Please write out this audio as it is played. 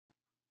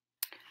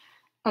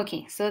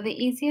Okay, so the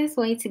easiest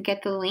way to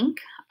get the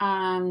link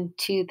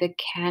to the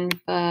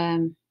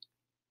Canva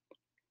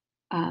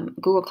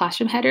Google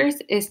Classroom headers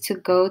is to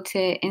go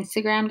to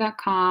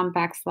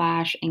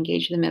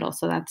instagram.com/engage the middle.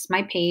 So that's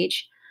my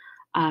page.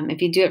 If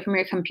you do it from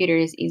your computer,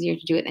 it's easier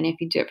to do it than if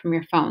you do it from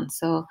your phone.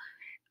 So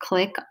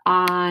click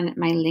on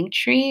my link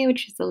tree,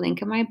 which is the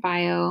link in my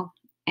bio,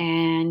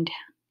 and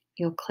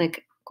you'll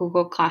click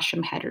Google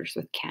Classroom headers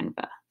with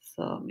Canva.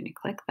 So I'm going to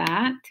click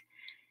that.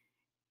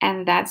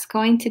 And that's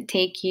going to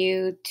take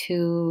you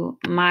to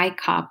my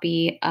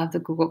copy of the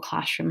Google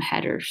Classroom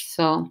headers.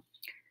 So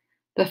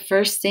the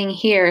first thing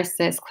here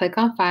says click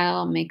on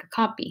file, make a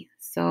copy.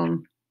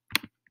 So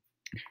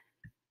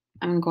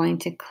I'm going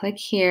to click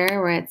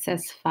here where it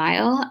says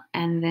file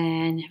and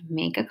then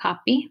make a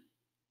copy.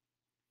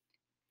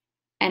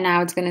 And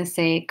now it's going to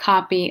say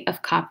copy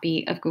of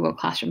Google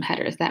Classroom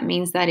headers. That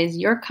means that is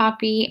your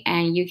copy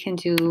and you can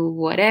do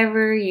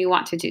whatever you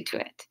want to do to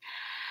it.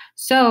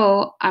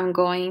 So I'm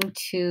going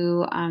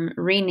to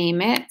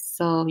rename it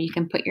so you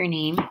can put your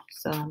name.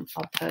 So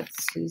I'll put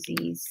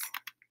Susie's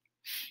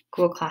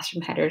Google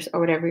Classroom headers or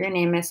whatever your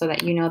name is so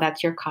that you know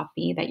that's your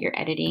copy that you're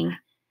editing.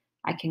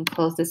 I can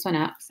close this one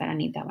out because I don't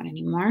need that one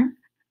anymore.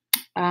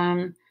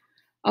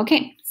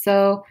 Okay,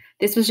 so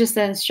this was just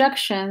the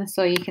instruction,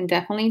 so you can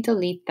definitely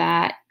delete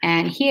that.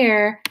 And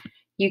here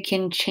you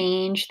can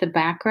change the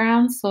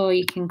background. So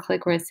you can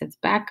click where it says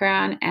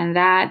background, and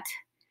that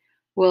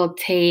will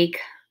take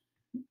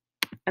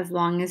as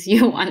long as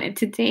you want it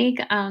to take,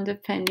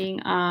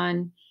 depending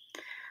on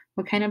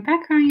what kind of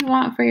background you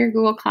want for your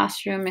Google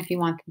Classroom, if you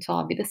want them to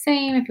all be the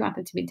same, if you want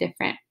them to be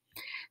different.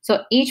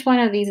 So each one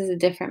of these is a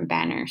different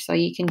banner. So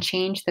you can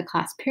change the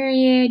class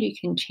period, you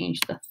can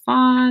change the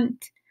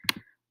font,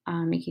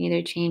 you can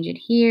either change it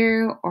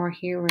here or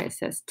here where it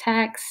says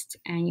text,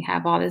 and you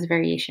have all this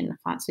variation in the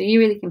font. So you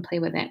really can play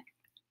with it.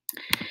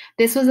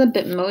 This was a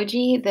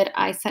Bitmoji that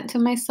I sent to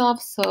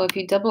myself. So if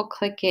you double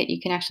click it, you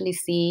can actually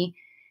see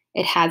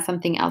it had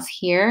something else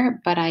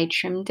here, but I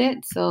trimmed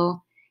it.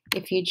 So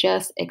if you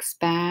just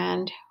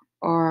expand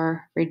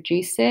or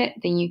reduce it,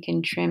 then you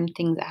can trim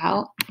things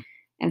out.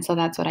 And so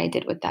that's what I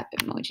did with that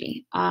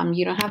Bitmoji.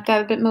 You don't have to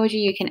have a Bitmoji.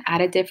 You can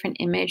add a different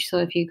image. So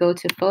if you go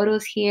to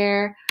photos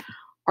here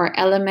or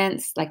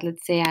elements, like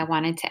let's say I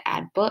wanted to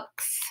add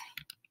books,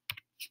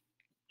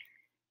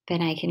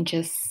 then I can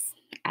just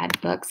add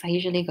books. I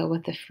usually go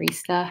with the free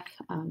stuff.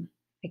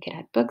 I could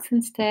add books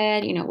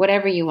instead,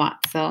 whatever you want.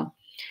 So,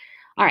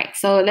 all right,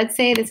 so let's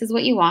say this is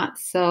what you want.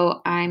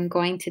 So I'm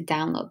going to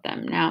download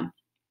them. Now,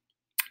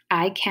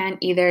 I can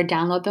either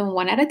download them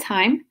one at a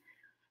time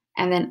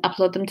and then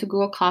upload them to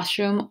Google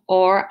Classroom,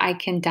 or I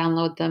can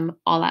download them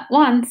all at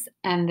once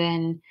and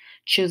then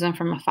choose them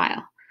from a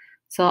file.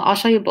 So I'll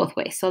show you both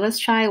ways. So let's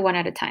try one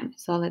at a time.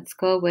 So let's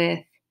go with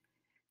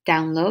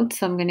download.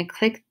 So I'm going to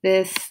click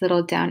this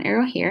little down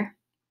arrow here.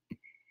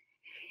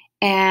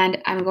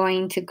 And I'm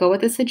going to go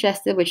with the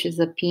suggested, which is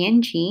a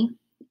PNG,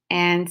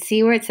 and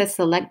see where it says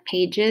select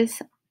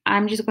pages.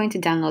 I'm just going to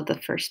download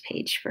the first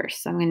page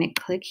first. So I'm going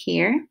to click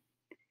here,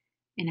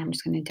 and I'm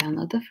just going to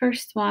download the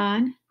first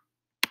one.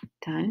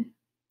 Done.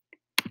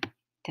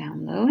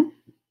 Download.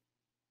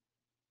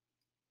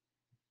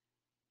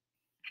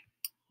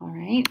 All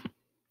right.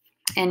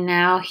 And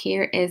now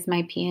here is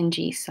my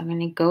PNG. So I'm going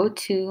to go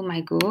to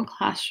my Google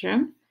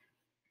Classroom.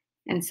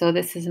 And so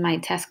this is my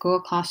test Google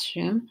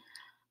Classroom.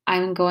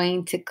 I'm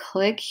going to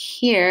click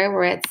here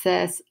where it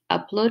says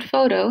upload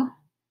photo.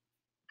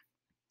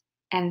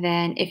 And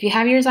then if you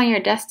have yours on your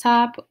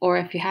desktop or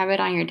if you have it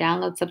on your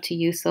download, it's up to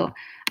you. So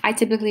I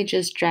typically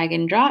just drag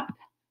and drop.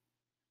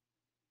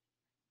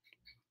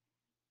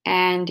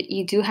 And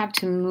you do have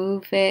to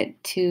move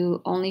it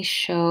to only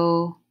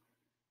show,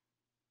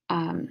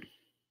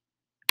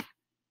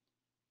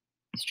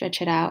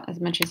 stretch it out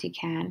as much as you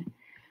can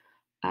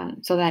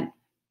so that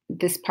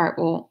this part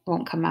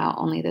won't come out,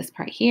 only this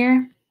part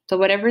here. So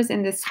whatever's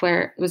in this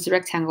square, it was the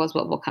rectangle is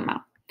what will come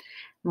out.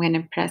 I'm going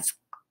to press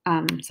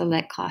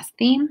select class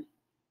theme,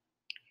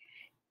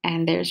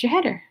 and there's your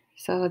header.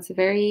 So it's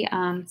very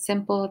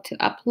simple to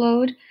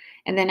upload,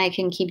 and then I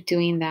can keep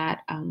doing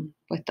that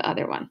with the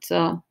other one.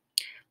 So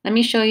let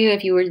me show you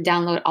if you were to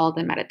download all of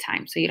them at a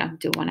time, so you don't have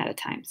to do one at a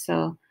time.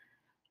 So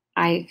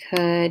I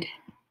could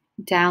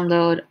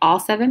download all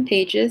 7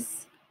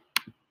 pages,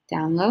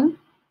 download.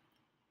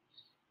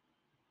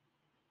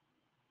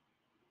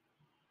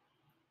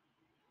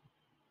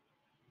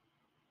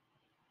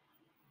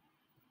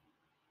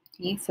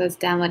 Okay, so it's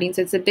downloading.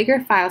 So it's a bigger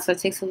file, so it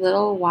takes a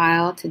little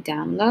while to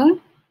download.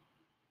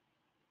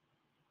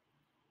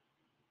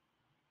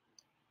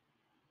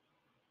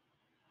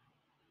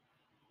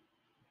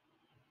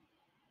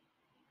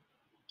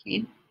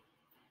 Okay.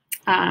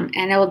 And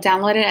it will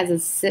download it as a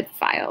zip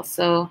file.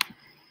 So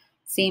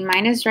see,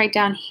 mine is right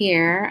down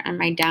here on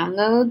my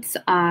downloads.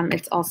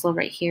 It's also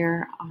right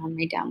here on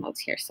my downloads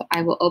here. So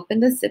I will open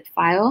the zip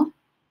file,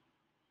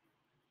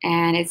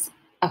 and it's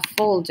a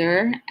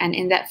folder, and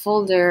in that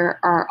folder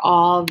are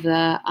all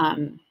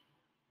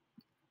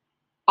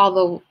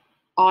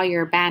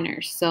your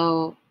banners.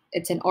 So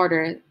it's in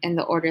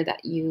the order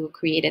that you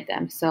created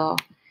them. So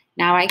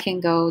now I can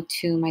go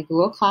to my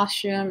Google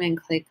Classroom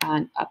and click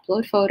on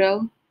Upload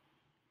Photo.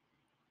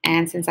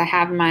 And since I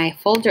have my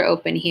folder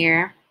open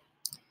here,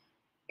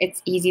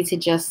 it's easy to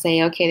just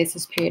say, okay, this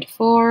is period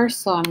 4,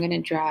 so I'm going to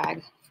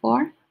drag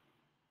 4.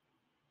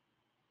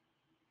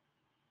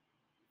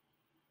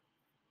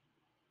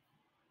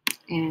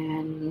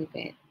 And move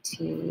it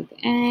to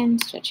the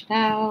end, stretch it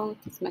out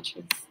as much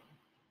as I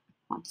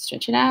want to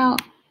stretch it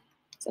out,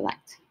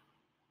 select.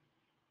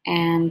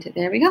 And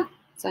there we go.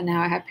 So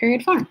now I have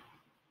period 4.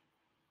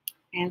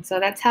 And so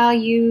that's how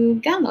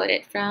you download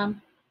it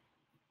from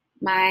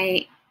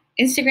my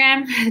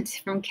Instagram,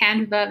 from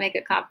Canva, make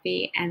a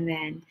copy, and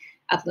then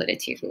upload it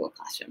to your Google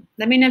Classroom.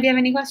 Let me know if you have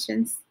any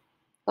questions.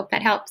 Hope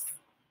that helps.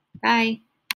 Bye.